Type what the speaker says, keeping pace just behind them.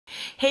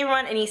Hey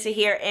everyone, Anissa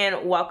here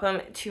and welcome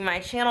to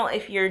my channel.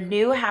 If you're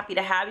new, happy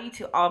to have you.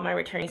 To all of my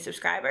returning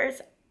subscribers,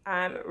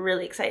 I'm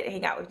really excited to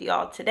hang out with you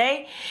all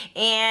today.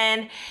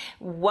 And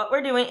what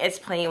we're doing is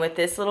playing with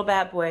this little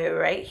bad boy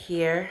right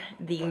here,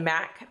 the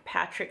MAC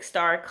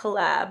PatrickStarr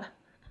collab.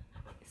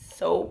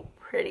 So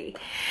pretty.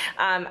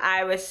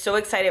 I was so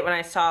excited when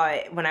I saw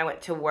it when I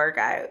went to work.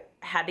 I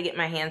had to get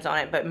my hands on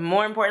it, but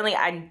more importantly,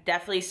 I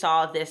definitely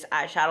saw this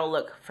eyeshadow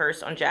look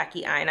first on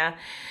Jackie Aina,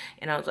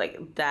 and I was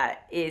like,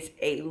 that is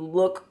a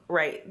look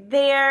right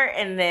there.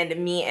 And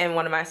then me and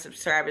one of my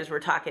subscribers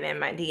were talking in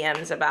my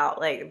DMs about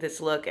like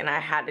this look, and I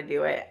had to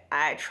do it.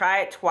 I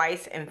tried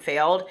twice and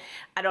failed.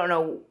 I don't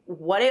know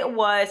what it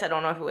was. I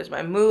don't know if it was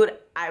my mood.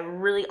 I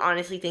really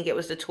honestly think it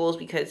was the tools,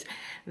 because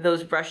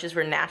those brushes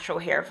were natural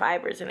hair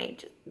fibers and it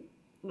just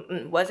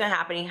wasn't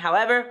happening.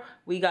 However,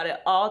 we got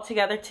it all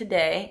together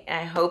today,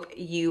 and I hope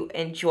you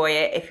enjoy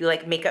it. If you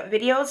like makeup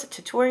videos,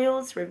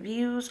 tutorials,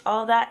 reviews,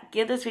 all that,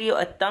 give this video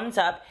a thumbs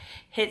up.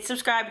 Hit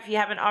subscribe if you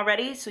haven't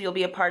already, so you'll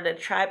be a part of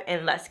the tribe,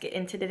 and let's get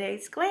into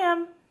today's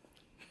glam.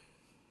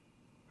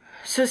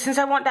 So since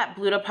I want that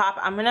blue to pop,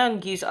 I'm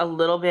gonna use a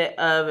little bit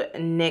of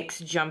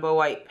NYX Jumbo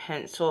White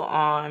Pencil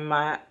on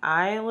my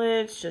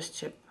eyelids just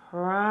to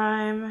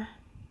prime.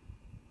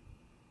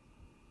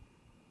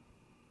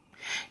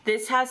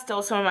 This has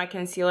still some of my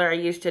concealer I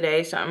used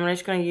today, so I'm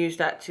just going to use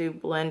that to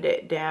blend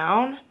it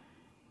down.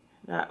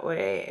 That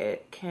way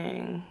it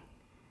can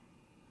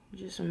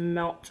just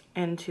melt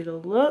into the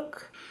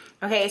look.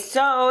 Okay,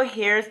 so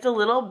here's the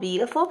little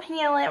beautiful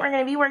palette we're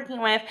going to be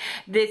working with.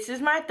 This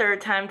is my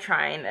third time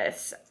trying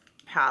this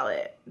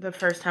palette. The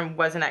first time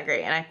wasn't that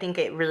great, and I think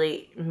it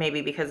really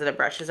maybe because of the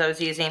brushes I was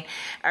using.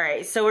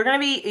 Alright, so we're going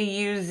to be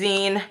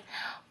using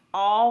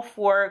all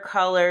 4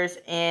 colors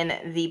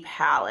in the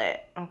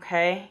palette,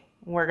 okay?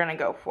 We're gonna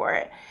go for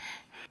it.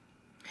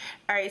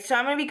 Alright, so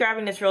I'm gonna be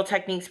grabbing this Real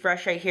Techniques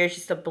brush right here. It's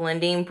just a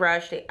blending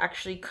brush. They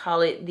actually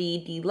call it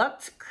the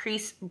Deluxe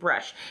Crease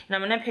Brush. And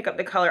I'm gonna pick up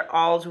the color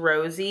All's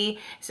Rosy.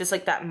 It's just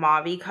like that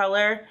mauve-y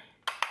color.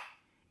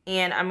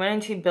 And I'm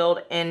going to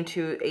build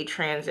into a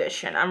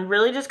transition. I'm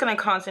really just gonna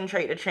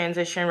concentrate the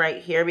transition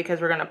right here,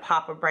 because we're gonna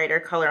pop a brighter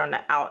color on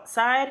the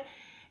outside.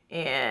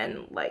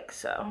 And like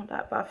so.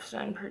 That buff's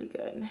done pretty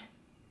good.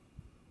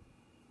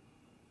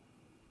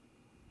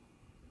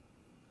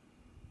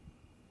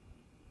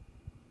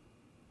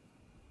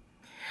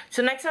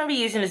 So next I'm going to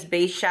be using this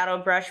base shadow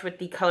brush with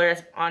the color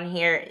that's on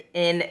here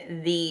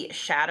in the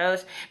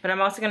shadows. But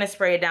I'm also going to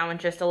spray it down with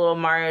just a little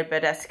Mario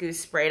Badescu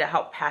spray to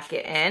help pack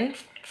it in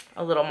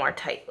a little more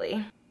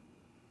tightly.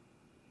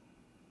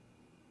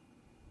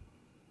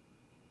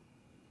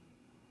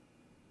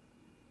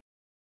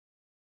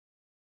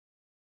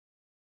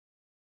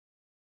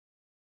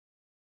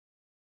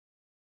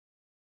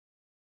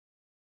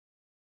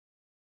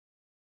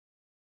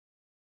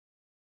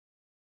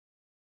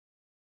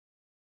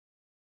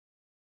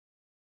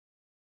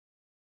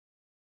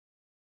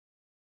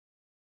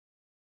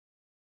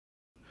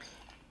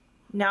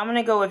 Now I'm going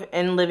to go with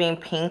In Living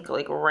Pink,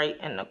 like right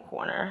in the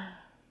corner.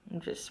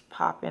 I'm just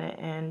popping it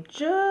in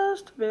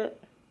just a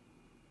bit.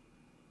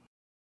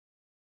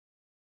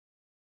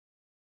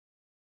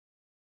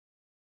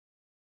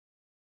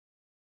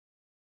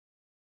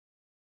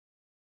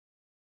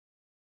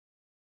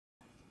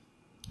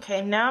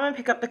 Okay, now I'm going to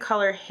pick up the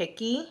color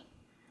Hickey.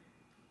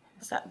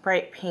 It's that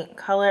bright pink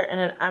color, and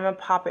then I'm going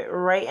to pop it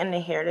right in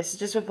the hair. This is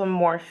just with a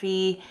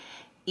Morphe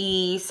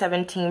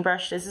E17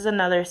 brush. This is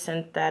another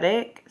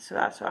synthetic, so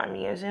that's why I'm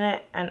using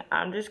it. And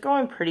I'm just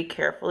going pretty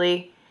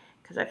carefully,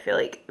 because I feel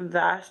like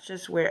that's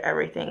just where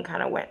everything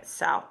kind of went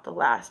south the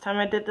last time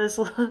I did this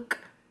look.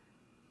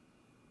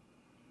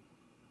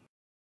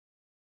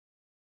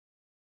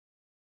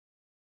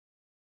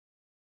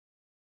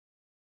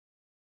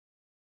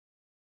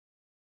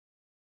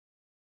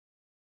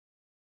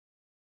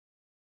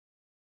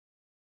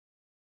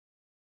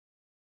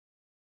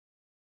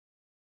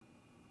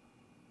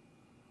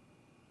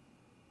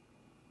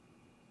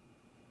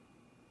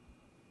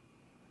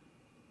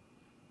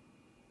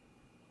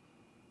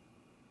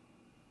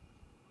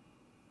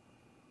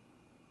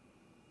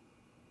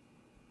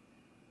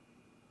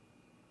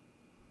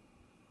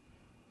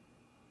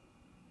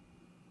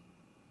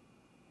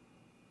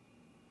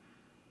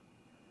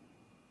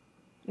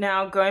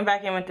 Now going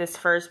back in with this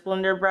first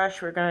blender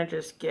brush, we're going to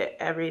just get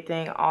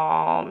everything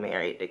all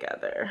married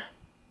together.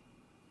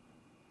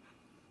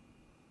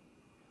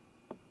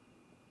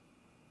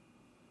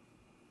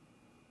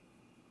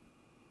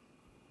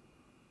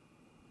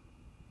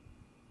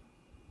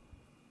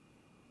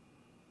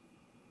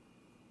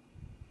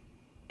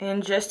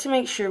 And just to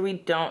make sure we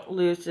don't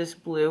lose this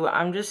blue,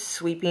 I'm just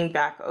sweeping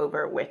back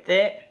over with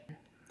it.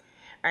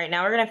 Alright,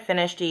 now we're going to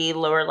finish the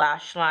lower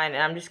lash line,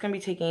 and I'm just going to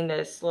be taking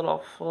this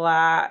little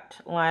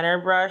flat liner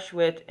brush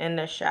within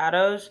the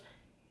shadows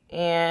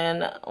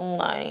and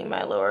lining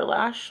my lower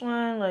lash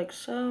line like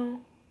so.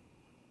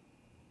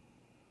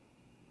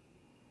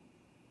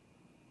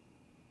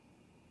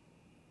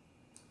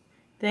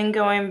 Then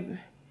going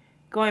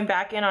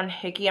back in on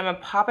Hickey, I'm going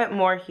to pop it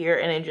more here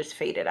and then just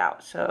fade it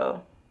out.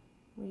 So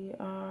we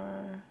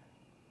are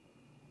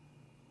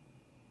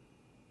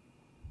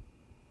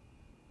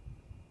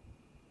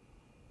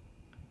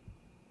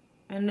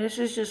And this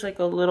is just like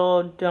a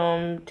little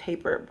dome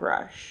taper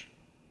brush.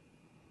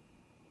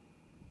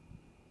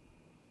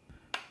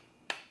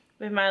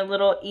 With my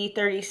little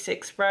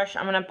E36 brush,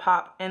 I'm gonna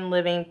pop in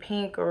Living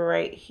Pink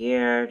right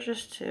here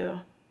just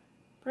to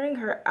bring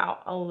her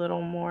out a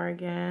little more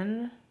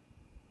again.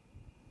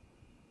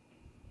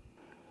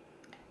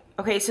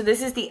 Okay, so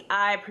this is the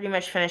eye pretty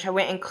much finished. I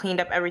went and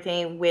cleaned up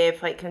everything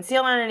with like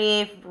concealer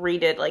underneath,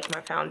 redid like my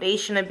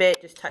foundation a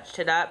bit, just touched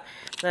it up.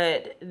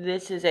 But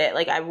this is it.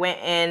 Like I went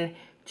in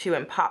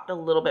and popped a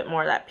little bit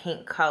more of that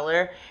pink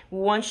color.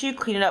 Once you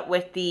clean it up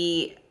with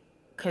the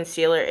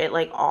concealer, it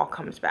like all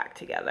comes back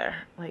together.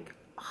 Like,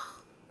 ugh,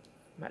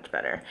 much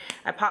better.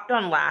 I popped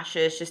on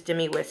lashes, just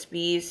Demi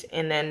Wispies,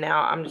 and then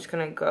now I'm just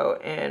gonna go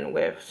in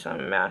with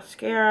some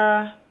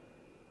mascara.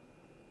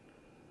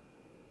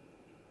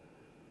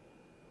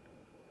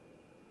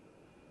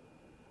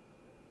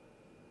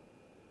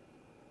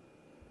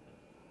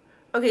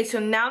 Okay, so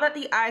now that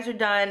the eyes are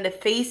done, the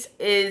face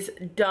is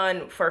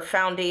done for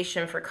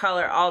foundation, for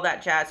color, all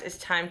that jazz, it's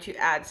time to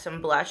add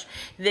some blush.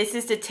 This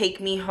is the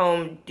Take Me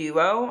Home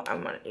Duo.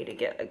 I'm gonna need to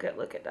get a good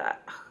look at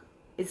that.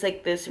 It's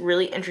like this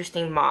really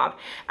interesting mauve.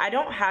 I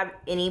don't have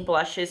any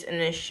blushes in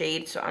this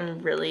shade, so I'm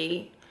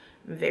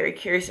very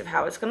curious of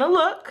how it's gonna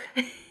look.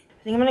 I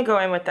think I'm gonna go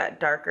in with that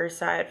darker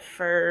side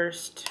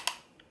first.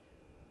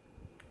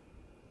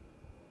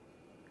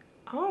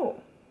 Oh.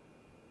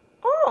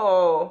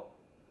 Oh.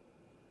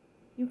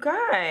 You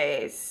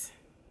guys.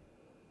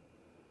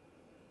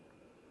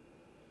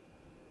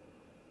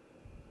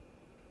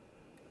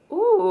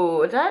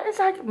 Ooh, that is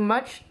like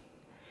much.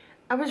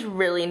 I was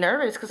really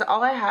nervous because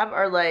all I have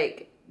are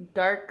like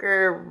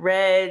darker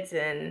reds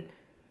and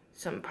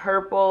some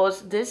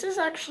purples. This is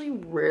actually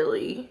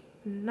really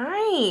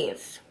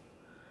nice.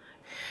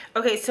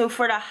 Okay, so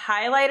for the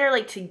highlighter,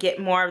 like to get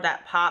more of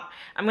that pop,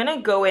 I'm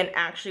gonna go in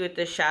actually with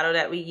the shadow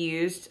that we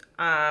used.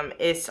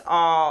 It's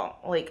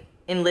all like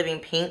in Living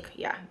Pink.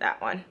 Yeah, that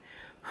one.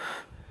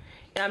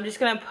 And I'm just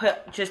gonna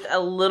put just a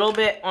little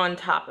bit on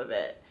top of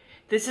it.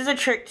 This is a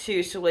trick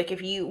too, so like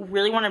if you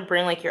really want to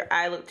bring like your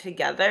eye look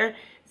together,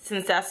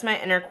 since that's my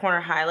inner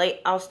corner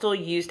highlight, I'll still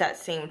use that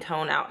same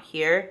tone out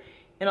here.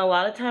 And a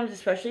lot of times,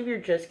 especially if you're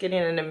just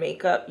getting into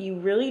makeup, you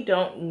really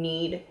don't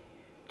need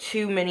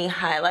too many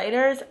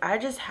highlighters. I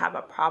just have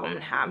a problem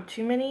and have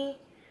too many,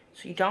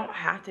 so you don't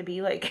have to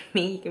be like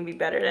me. You can be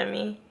better than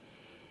me.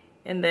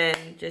 And then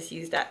just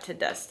use that to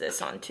dust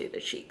this onto the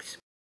cheeks.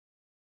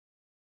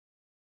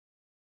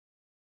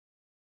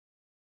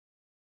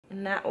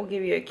 And that will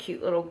give you a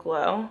cute little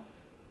glow.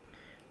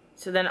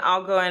 So then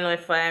I'll go in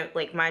with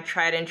like my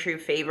tried and true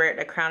favorite,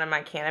 the Crown of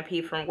My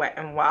Canopy from Wet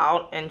n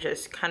Wild, and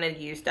just kind of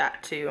use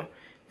that to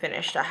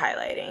finish the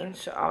highlighting.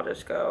 So I'll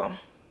just go.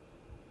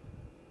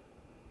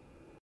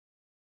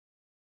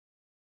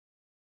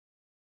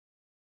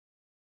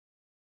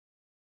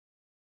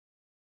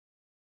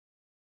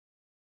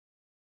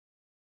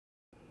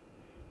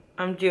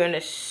 I'm doing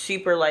this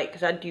super light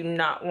because I do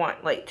not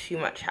want like too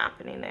much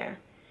happening there.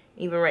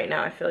 Even right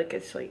now, I feel like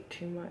it's like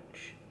too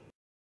much.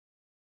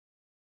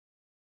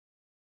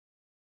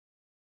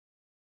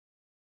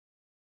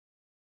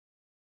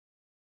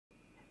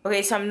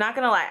 Okay, so I'm not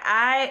gonna lie,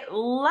 I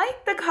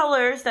like the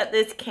colors that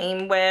this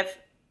came with,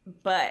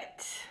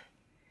 but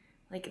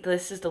like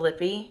this is the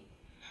lippy.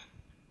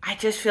 I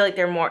just feel like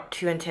they're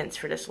too intense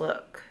for this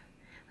look.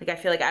 Like I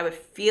feel like I would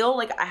feel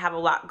like I have a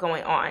lot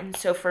going on.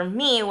 So for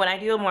me, when I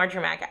do a more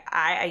dramatic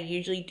eye, I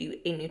usually do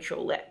a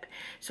neutral lip.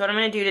 So what I'm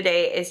gonna do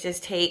today is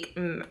just take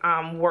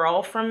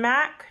Whirl from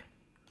MAC.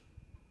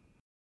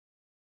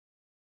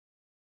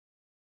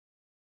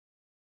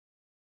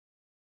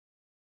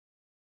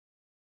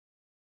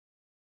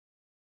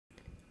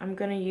 I'm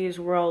gonna use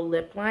Whirl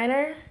Lip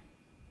Liner.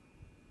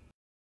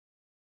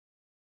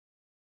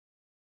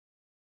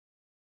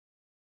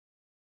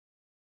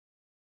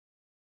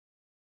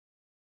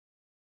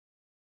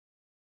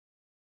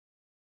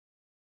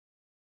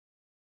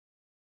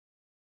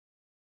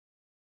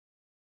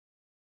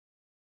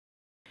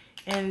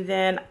 And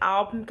then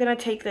I'm gonna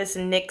take this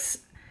NYX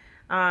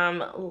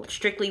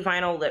Strictly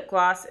Vinyl Lip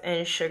Gloss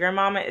in Sugar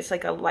Mama. It's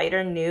like a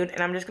lighter nude,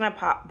 and I'm just gonna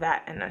pop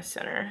that in the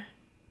center.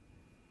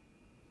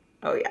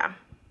 Oh yeah.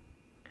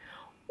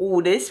 Oh,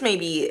 this may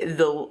be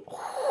the...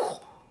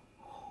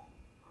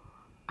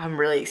 I'm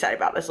really excited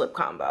about this lip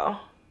combo.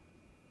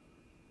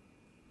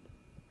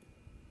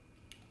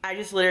 I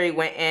just literally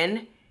went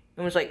in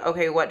and was like,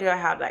 okay, what do I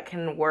have that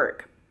can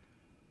work?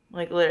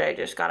 Like literally I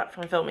just got up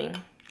from filming.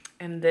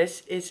 And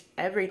this is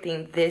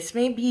everything. This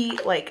may be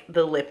like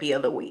the lippy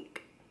of the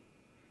week.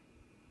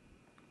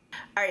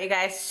 Alright you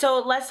guys,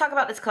 so let's talk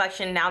about this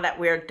collection now that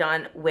we're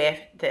done with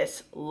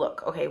this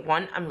look. Okay,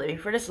 one, I'm living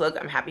for this look.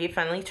 I'm happy it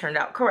finally turned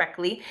out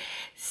correctly.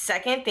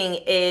 Second thing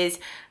is,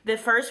 the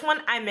first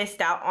one I missed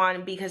out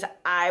on because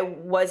I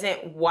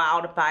wasn't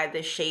wowed by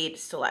the shade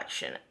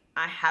selection.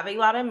 I have a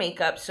lot of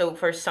makeup, so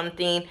for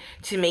something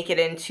to make it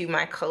into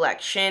my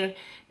collection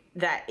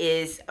that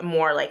is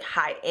more like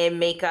high-end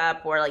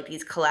makeup or like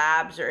these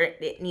collabs, or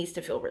it needs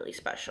to feel really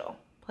special.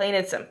 Plain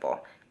and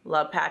simple.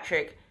 Love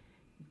Patrick,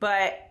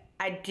 but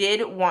I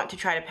did want to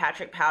try the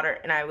Patrick powder,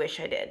 and I wish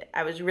I did.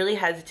 I was really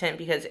hesitant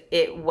because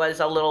it was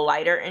a little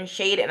lighter in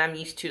shade, and I'm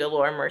used to the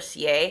Laura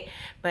Mercier.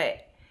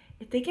 But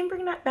if they can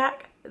bring that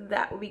back,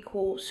 that would be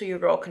cool, so your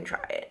girl can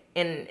try it.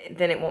 And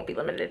then it won't be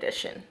limited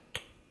edition.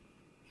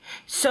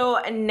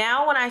 So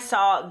now when I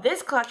saw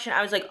this collection,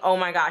 I was like, oh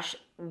my gosh,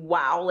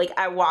 wow. Like,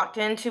 I walked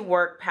into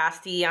work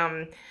past the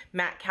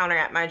matte counter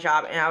at my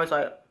job, and I was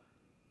like,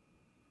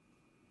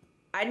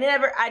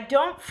 I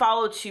don't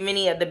follow too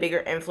many of the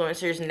bigger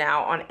influencers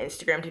now on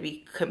Instagram, to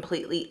be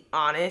completely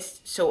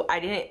honest. So I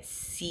didn't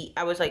see,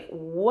 I was like,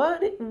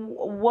 what?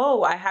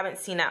 Whoa, I haven't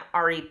seen that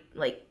already,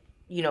 like,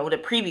 you know, the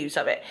previews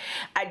of it.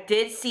 I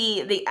did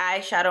see the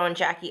eyeshadow on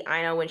Jackie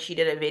Aina when she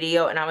did a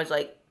video, and I was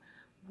like,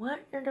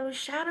 what are those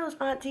shadows,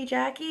 Auntie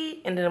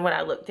Jackie? And then when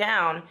I looked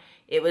down,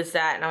 it was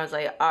that, and I was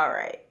like, all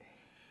right.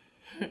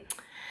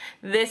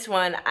 This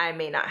one, I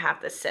may not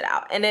have to sit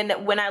out. And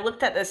then when I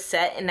looked at the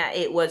set and that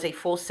it was a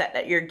full set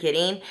that you're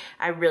getting,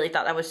 I really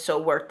thought that was so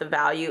worth the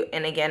value.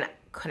 And again,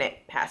 couldn't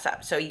pass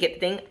up. So you get the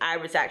thing, I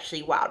was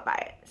actually wowed by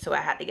it. So I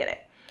had to get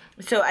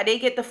it. So I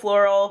did get the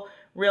Floral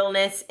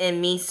Realness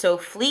in Me So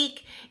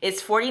Fleek.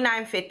 It's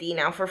 $49.50.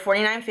 Now for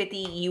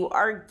 $49.50, you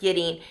are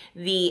getting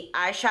the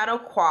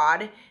eyeshadow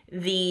quad,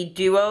 the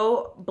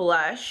duo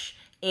blush,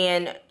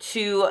 and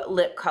 2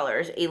 lip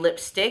colors, a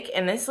lipstick,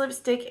 and this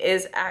lipstick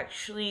is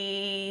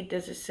actually,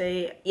 does it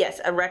say,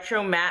 yes, a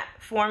retro matte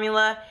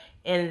formula,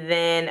 and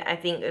then I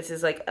think this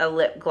is like a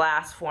lip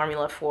gloss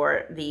formula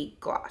for the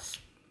gloss.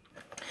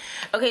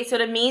 Okay, so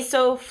the Me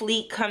So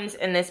Fleek comes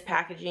in this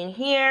packaging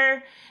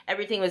here.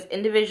 Everything was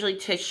individually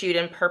tissued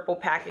in purple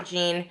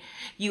packaging.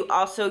 You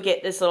also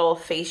get this little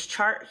face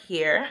chart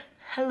here.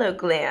 Hello,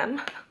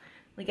 glam.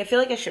 Like, I feel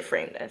like I should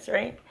frame this,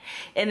 right?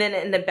 And then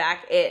in the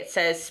back, it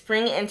says,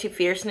 spring into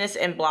fierceness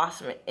and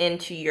blossom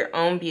into your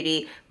own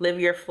beauty. Live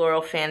your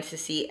floral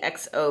fantasy,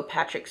 XO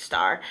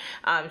PatrickStarr.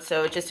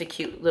 So just a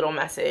cute little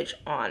message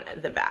on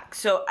the back.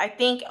 So I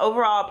think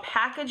overall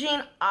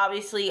packaging,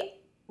 obviously,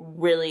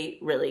 really,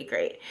 really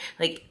great.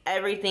 Like,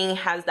 everything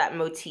has that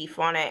motif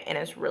on it, and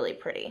it's really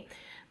pretty.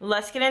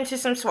 Let's get into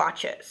some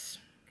swatches.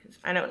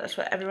 I know that's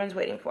what everyone's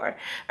waiting for.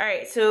 All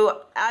right,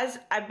 so as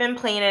I've been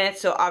playing it,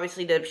 so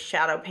obviously the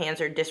shadow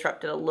pans are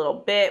disrupted a little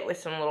bit with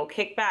some little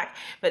kickback,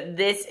 but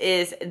this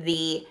is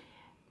the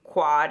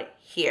quad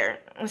here.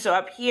 So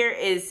up here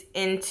is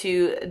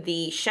into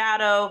the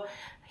shadow,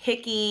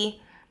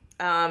 Hickey.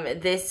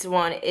 This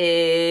one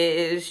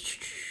is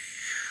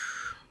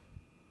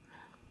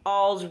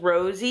All's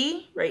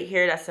Rosy right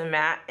here, that's a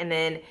matte, and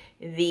then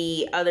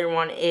the other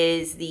one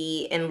is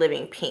the In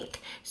Living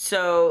Pink.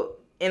 So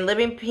In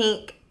Living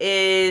Pink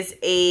is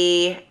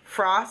a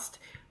frost,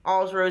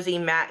 All's Rosy,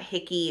 matte,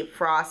 Hickey,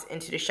 frost,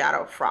 into the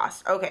shadow,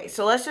 frost. Okay,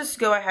 so let's just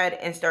go ahead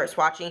and start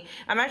swatching.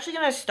 I'm actually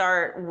gonna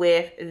start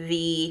with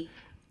the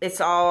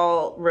It's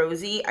All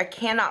Rosy. I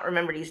cannot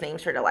remember these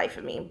names for the life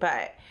of me,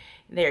 but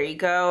there you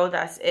go,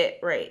 that's it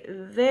right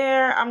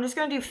there. I'm just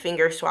gonna do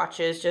finger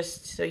swatches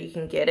just so you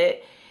can get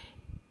it.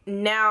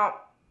 Now,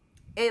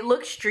 it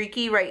looks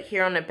streaky right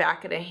here on the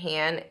back of the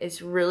hand.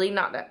 It's really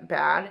not that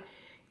bad.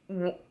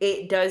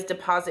 It does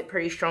deposit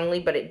pretty strongly,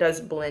 but it does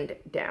blend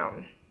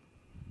down.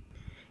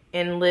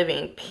 In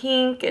Living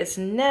Pink is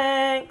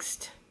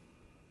next.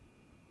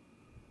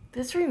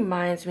 This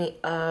reminds me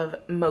of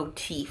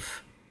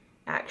Motif,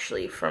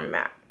 actually, from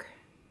MAC,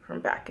 from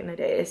back in the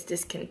day. It's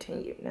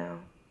discontinued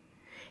now.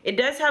 It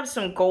does have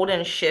some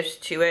golden shifts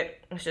to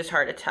it. It's just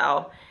hard to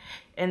tell.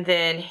 And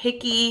then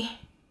Hickey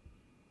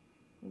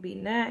will be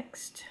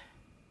next.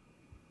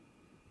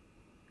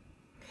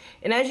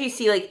 And as you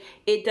see, like,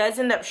 it does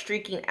end up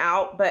streaking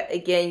out, but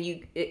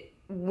again,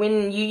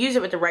 when you use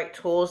it with the right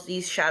tools,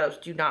 these shadows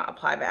do not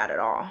apply bad at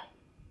all.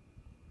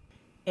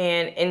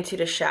 And Into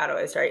the Shadow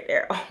is right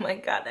there. Oh my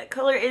god, that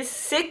color is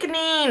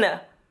sickening.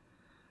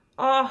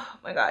 Oh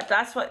my god,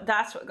 that's what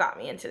got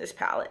me into this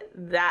palette.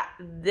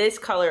 This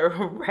color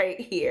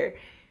right here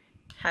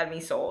had me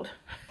sold.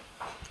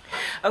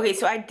 Okay,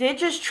 so I did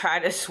just try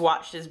to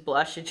swatch this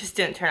blush. It just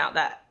didn't turn out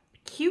that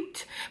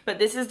cute. But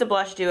this is the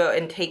blush duo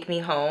in Take Me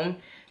Home.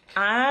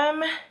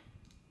 I'm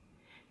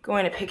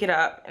going to pick it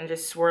up and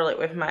just swirl it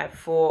with my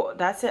full,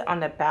 that's it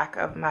on the back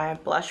of my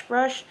blush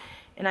brush.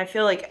 And I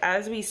feel like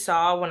as we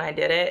saw when I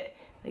did it,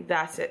 like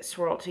that's it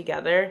swirled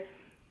together.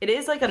 It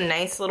is like a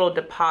nice little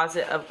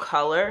deposit of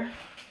color.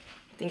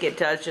 I think it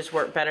does just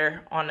work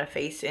better on the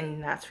face,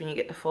 and that's when you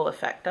get the full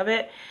effect of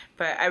it.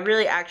 But I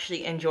really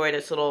actually enjoy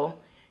this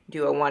little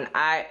duo one.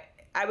 I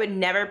would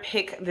never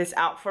pick this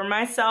out for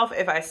myself.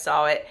 If I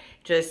saw it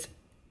just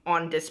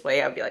on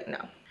display, I'd be like,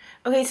 no.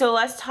 Okay, so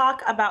let's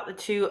talk about the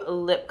 2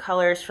 lip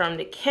colors from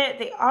the kit.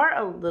 They are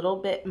a little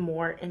bit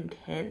more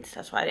intense.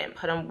 That's why I didn't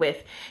put them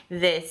with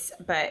this.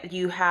 But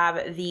you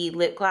have the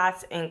lip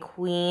gloss in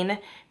Queen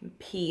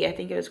P. I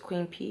think it was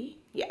Queen P.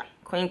 Yeah,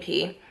 Queen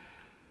P.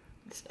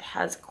 This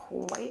has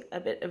quite a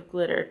bit of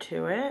glitter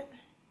to it.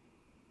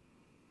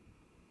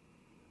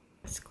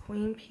 It's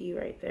Queen P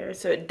right there.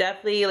 So it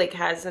definitely like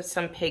has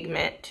some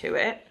pigment to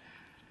it.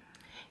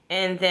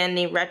 And then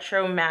the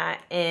Retro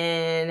Matte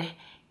in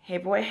Hey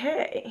Boy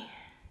Hey.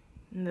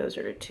 And those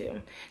are the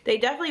two. They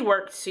definitely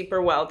work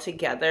super well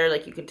together.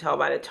 Like you can tell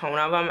by the tone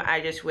of them. I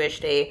just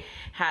wish they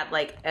had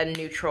like a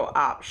neutral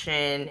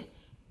option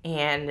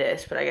and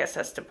this, but I guess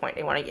that's the point.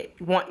 They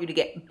want you to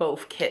get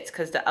both kits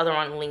because the other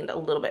one leaned a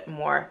little bit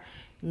more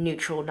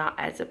neutral, not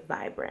as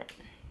vibrant.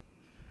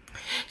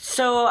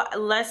 So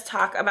let's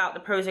talk about the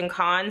pros and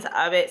cons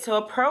of it. So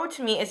a pro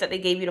to me is that they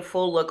gave you the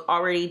full look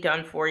already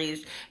done for you.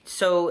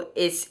 So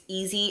it's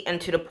easy and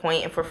to the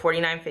point, and for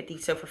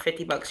 $49.50, so for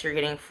 50 bucks, you're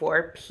getting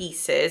 4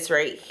 pieces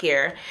right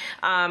here.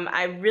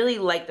 I really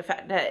like the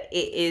fact that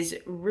it is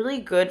really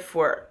good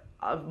for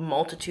a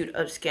multitude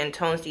of skin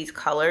tones, these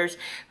colors.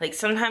 Like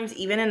sometimes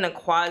even in the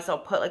quads, I'll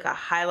put like a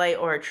highlight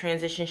or a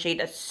transition shade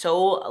that's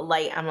so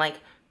light. I'm like,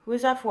 who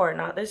is that for?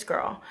 Not this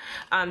girl.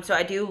 So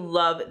I do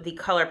love the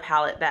color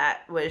palette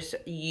that was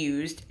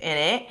used in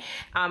it.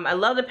 I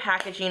love the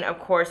packaging, of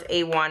course,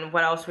 A1.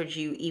 What else would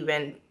you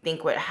even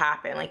think would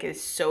happen? Like,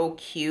 it's so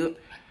cute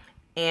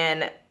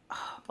and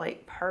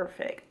like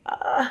perfect.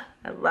 I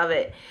love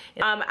it.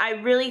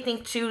 I really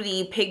think too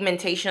the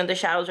pigmentation of the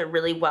shadows are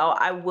really well.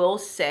 I will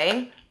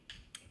say,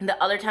 the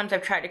other times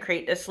I've tried to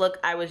create this look,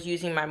 I was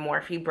using my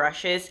Morphe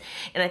brushes,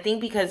 and I think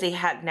because they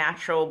had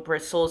natural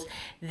bristles,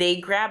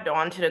 they grabbed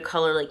onto the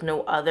color like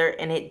no other,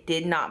 and it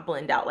did not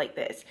blend out like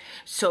this.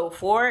 So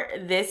for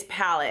this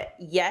palette,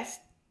 yes,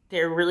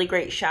 they're really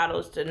great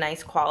shadows, they're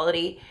nice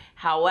quality.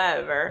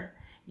 However,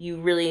 you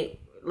really,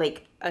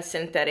 like a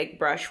synthetic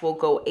brush will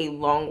go a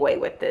long way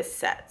with this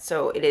set.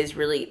 So it is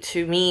really,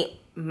 to me,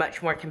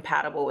 much more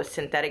compatible with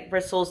synthetic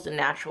bristles than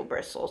natural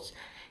bristles.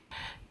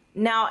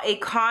 Now, a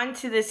con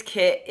to this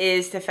kit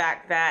is the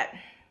fact that,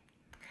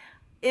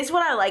 is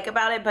what I like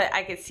about it, but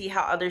I could see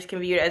how others can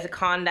view it as a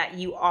con, that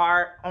you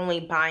are only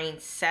buying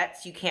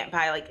sets. You can't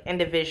buy like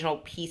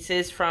individual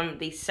pieces from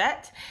the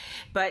set.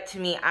 But to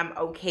me, I'm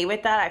okay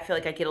with that. I feel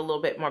like I get a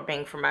little bit more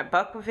bang for my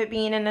buck with it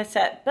being in a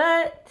set,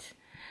 but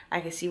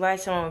I can see why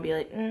someone would be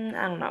like,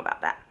 I don't know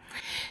about that.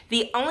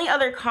 The only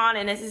other con,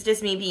 and this is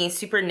just me being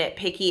super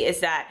nitpicky,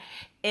 is that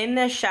in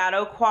the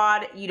shadow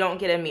quad, you don't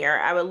get a mirror.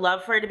 I would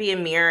love for it to be a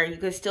mirror. You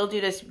could still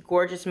do this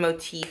gorgeous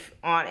motif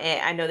on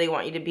it. I know they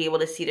want you to be able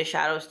to see the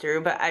shadows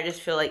through, but I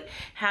just feel like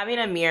having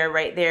a mirror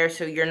right there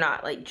so you're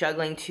not like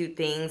juggling two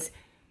things,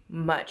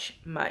 much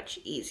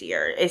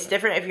easier. It's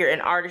different if you're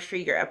in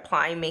artistry, you're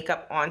applying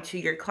makeup onto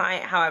your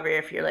client. However,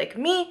 if you're like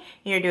me and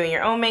you're doing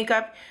your own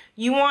makeup,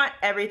 you want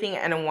everything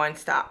in a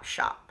one-stop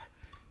shop.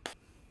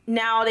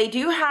 Now, they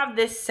do have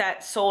this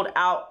set sold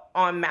out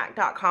on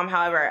Mac.com.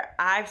 However,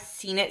 I've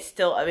seen it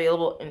still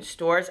available in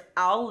stores.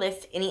 I'll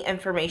list any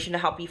information to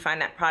help you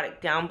find that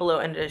product down below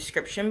in the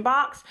description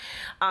box.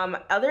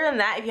 Other than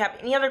that, if you have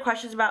any other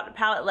questions about the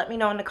palette, let me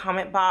know in the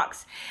comment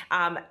box.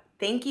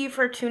 Thank you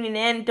for tuning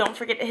in. Don't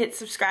forget to hit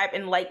subscribe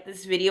and like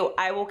this video.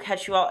 I will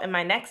catch you all in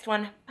my next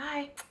one.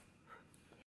 Bye.